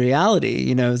of their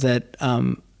reality, that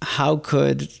how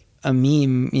could a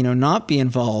meme, not be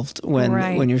involved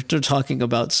when you're talking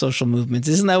about social movements?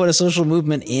 Isn't that what a social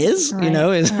movement is?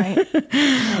 Right.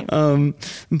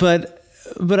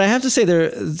 But I have to say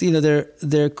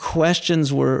their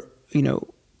questions were,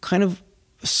 kind of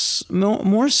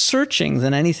more searching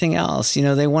than anything else.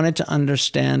 They wanted to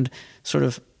understand sort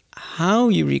of how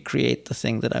you recreate the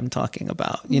thing that I'm talking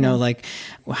about. Like,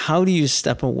 how do you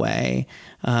step away?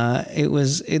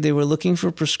 They were looking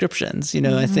for prescriptions,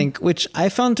 I think, which I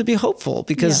found to be hopeful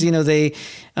because, they,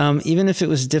 even if it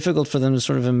was difficult for them to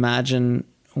sort of imagine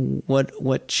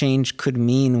what change could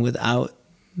mean without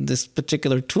this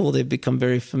particular tool they've become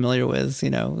very familiar with,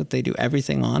 they do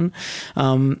everything on.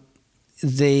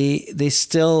 They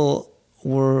still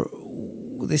were,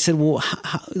 they said, well,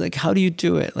 how do you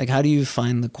do it? Like, how do you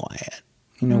find the quiet?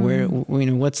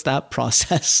 What's that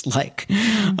process like?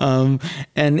 And,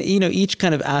 each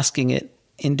kind of asking it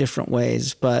in different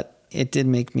ways, but it did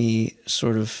make me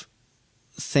sort of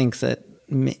think that,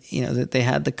 that they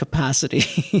had the capacity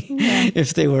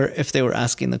if they were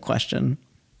asking the question.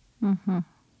 Mm-hmm.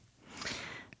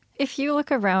 If you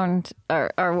look around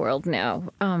our world now,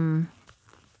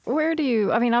 where do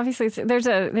you? I mean, obviously, there's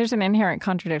an inherent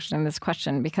contradiction in this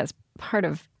question because part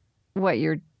of what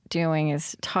you're doing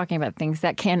is talking about things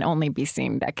that can only be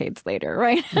seen decades later,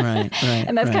 right? Right.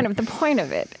 And that's kind of the point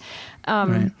of it.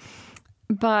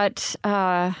 But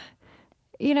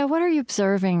what are you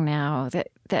observing now that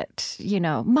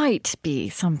might be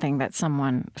something that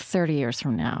someone 30 years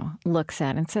from now looks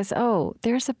at and says, oh,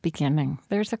 there's a beginning.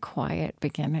 There's a quiet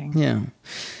beginning. Yeah.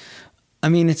 I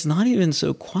mean, it's not even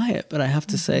so quiet, but I have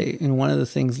to say, one of the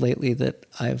things lately that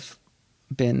I've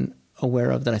been aware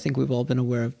of, that I think we've all been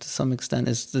aware of to some extent,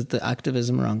 is the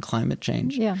activism around climate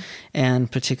change. Yeah.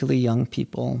 And particularly young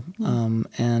people.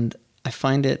 And I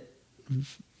find it,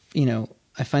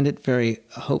 very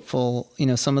hopeful.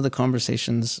 Some of the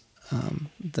conversations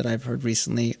that I've heard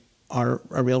recently are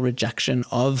a real rejection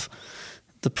of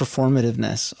the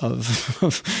performativeness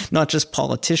of not just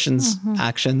politicians'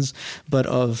 actions, but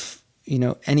of,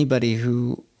 anybody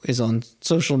who is on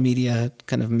social media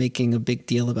kind of making a big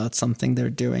deal about something they're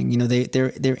doing.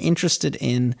 They're interested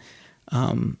in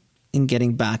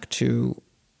getting back to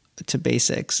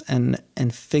basics and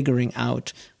figuring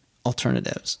out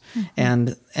alternatives.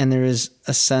 And there is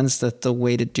a sense that the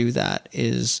way to do that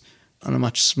is on a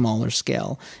much smaller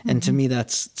scale. And to me,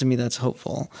 that's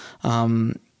hopeful.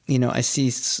 I see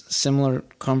similar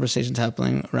conversations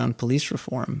happening around police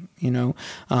reform,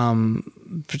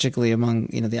 particularly among,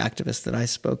 the activists that I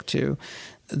spoke to,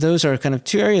 those are kind of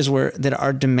two areas that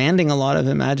are demanding a lot of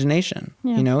imagination.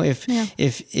 Yeah. If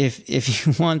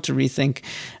you want to rethink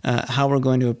how we're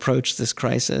going to approach this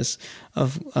crisis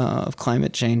of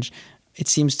climate change, it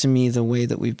seems to me the way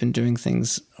that we've been doing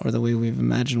things, or the way we've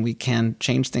imagined we can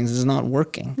change things, is not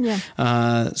working.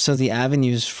 Yeah. So the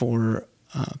avenues for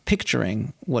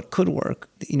picturing what could work,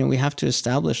 we have to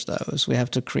establish those. We have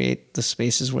to create the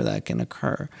spaces where that can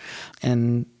occur.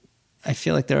 And I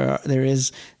feel like there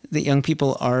is that young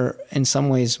people are in some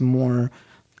ways more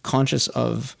conscious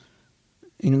of,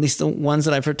 at least the ones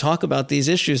that I've heard talk about these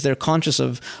issues, they're conscious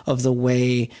of the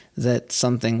way that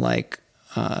something like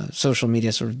social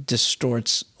media sort of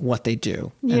distorts what they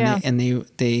do. Yeah. And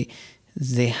they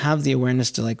have the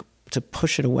awareness to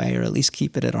push it away, or at least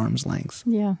keep it at arm's length.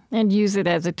 Yeah. And use it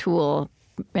as a tool,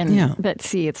 but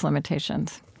see its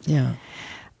limitations. Yeah.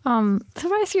 So if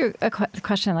I ask you a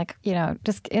question,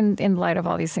 just in light of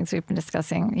all these things we've been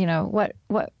discussing, what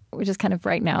just kind of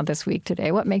right now, this week,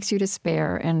 today, what makes you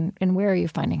despair, and where are you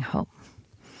finding hope?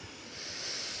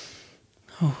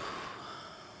 Oh,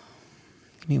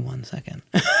 give me 1 second.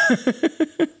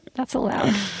 That's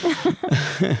allowed.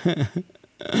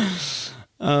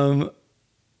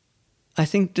 I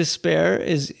think despair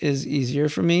is easier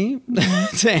for me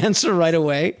to answer right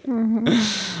away.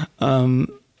 Mm-hmm.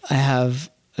 I have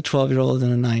a 12-year-old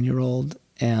and a 9-year-old,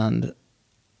 and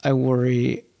I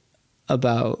worry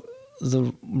about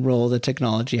the role that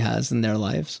technology has in their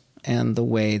lives, and the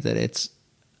way that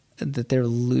they're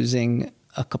losing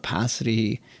a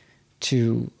capacity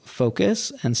to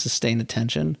focus and sustain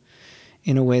attention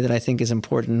in a way that I think is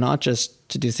important, not just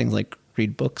to do things like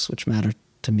read books, which matter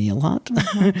to me a lot,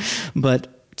 mm-hmm.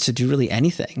 but to do really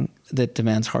anything that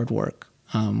demands hard work,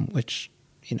 which,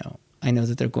 I know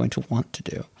that they're going to want to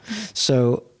do. Mm-hmm.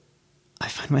 So I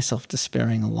find myself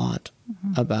despairing a lot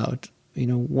mm-hmm. about,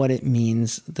 what it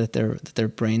means that their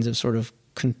brains have sort of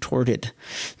contorted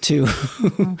to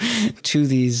mm-hmm. to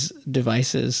these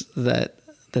devices that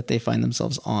they find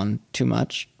themselves on too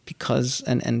much, because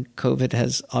and COVID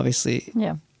has obviously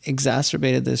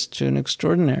exacerbated this to an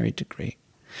extraordinary degree.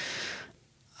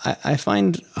 I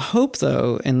find hope,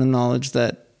 though, in the knowledge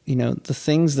that, the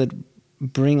things that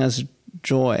bring us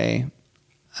joy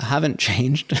haven't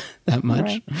changed that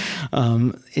much.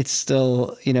 Right. It's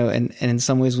still, and in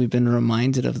some ways we've been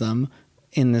reminded of them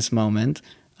in this moment.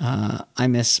 I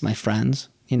miss my friends.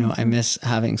 Mm-hmm. I miss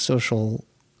having social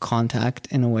contact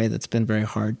in a way that's been very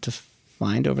hard to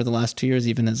find over the last 2 years,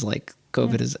 even as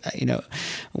COVID has,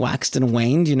 waxed and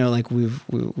waned.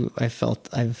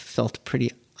 I've felt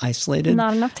pretty isolated.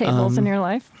 Not enough tables in your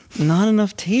life? Not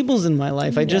enough tables in my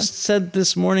life. I just said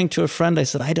this morning to a friend, I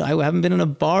said, I haven't been in a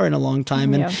bar in a long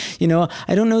time. And,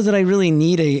 I don't know that I really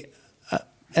need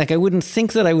I wouldn't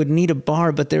think that I would need a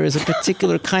bar, but there is a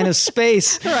particular kind of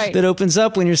space that opens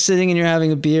up when you're sitting and you're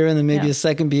having a beer, and then maybe a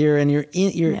second beer, and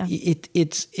it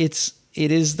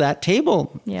is that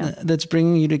table that's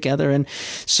bringing you together. And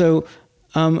so,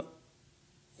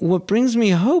 what brings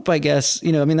me hope, I guess,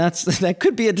 that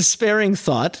could be a despairing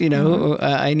thought, mm-hmm.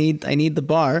 I need the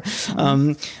bar.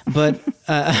 But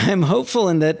I'm hopeful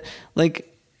in that,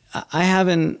 I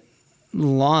haven't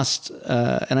lost,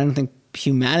 and I don't think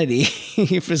humanity,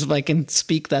 if I can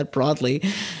speak that broadly,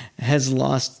 has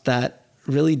lost that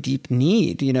really deep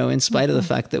need, in spite mm-hmm. of the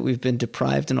fact that we've been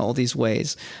deprived in all these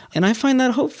ways. And I find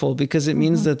that hopeful, because it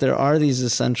means mm-hmm. that there are these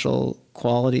essential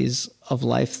qualities of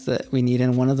life that we need.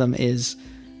 And one of them is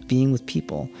being with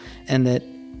people, and that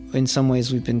in some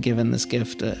ways we've been given this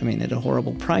gift, at a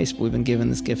horrible price, but we've been given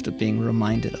this gift of being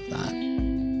reminded of that.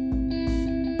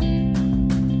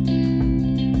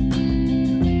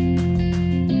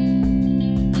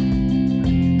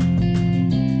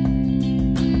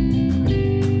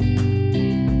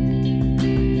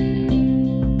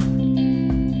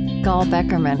 Gal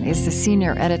Beckerman is the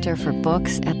senior editor for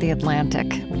books at The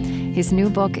Atlantic. His new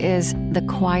book is The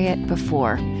Quiet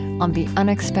Before, on the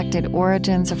unexpected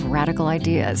origins of radical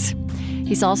ideas.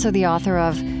 He's also the author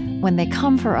of When They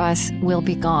Come for Us, We'll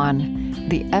Be Gone,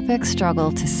 the epic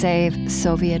struggle to save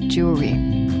Soviet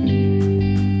Jewry.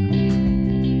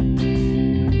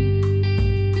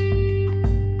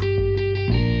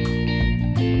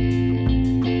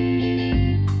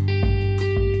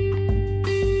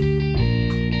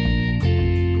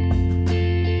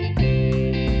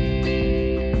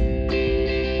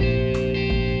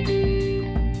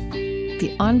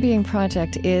 On Being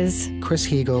Project is Chris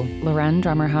Heagle, Loren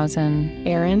Drummerhausen,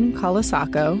 Aaron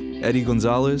Colasacco, Eddie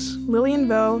Gonzalez, Lillian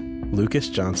Vo, Lucas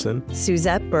Johnson,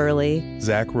 Suzette Burley,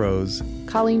 Zach Rose,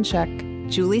 Colleen Scheck,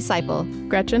 Julie Seipel,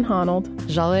 Gretchen Honnold,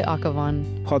 Jale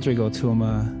Akavan, Rodrigo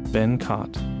Tuma, Ben Cott,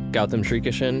 Gautam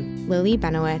Shrikishan, Lily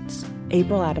Benowitz,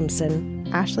 April Adamson,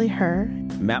 Ashley Herr,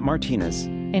 Matt Martinez,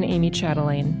 and Amy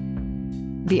Chatelaine.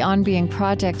 The On Being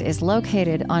Project is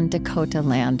located on Dakota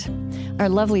land. Our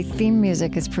lovely theme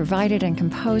music is provided and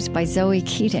composed by Zoe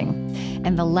Keating.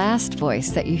 And the last voice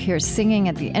that you hear singing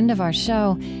at the end of our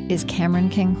show is Cameron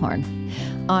Kinghorn.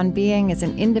 On Being is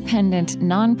an independent,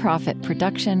 nonprofit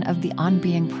production of the On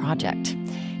Being Project.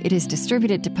 It is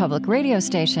distributed to public radio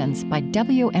stations by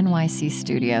WNYC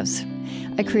Studios.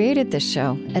 I created this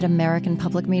show at American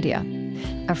Public Media.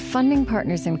 Our funding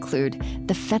partners include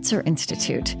the Fetzer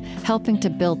Institute, helping to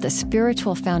build the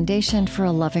spiritual foundation for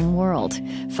a loving world.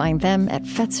 Find them at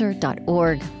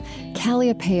fetzer.org.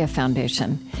 Calliopeia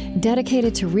Foundation,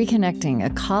 dedicated to reconnecting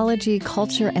ecology,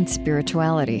 culture, and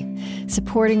spirituality,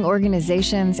 supporting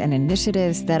organizations and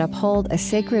initiatives that uphold a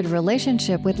sacred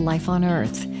relationship with life on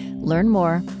Earth. Learn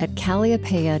more at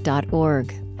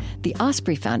calliopeia.org. The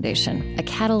Osprey Foundation, a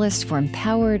catalyst for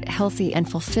empowered, healthy, and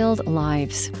fulfilled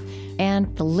lives.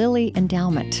 And the Lilly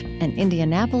Endowment, an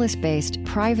Indianapolis-based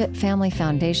private family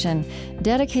foundation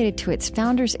dedicated to its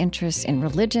founders' interests in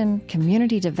religion,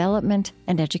 community development,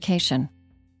 and education.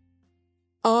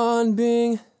 On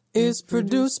Being is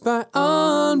produced by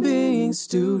On Being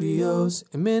Studios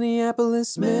in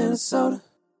Minneapolis, Minnesota.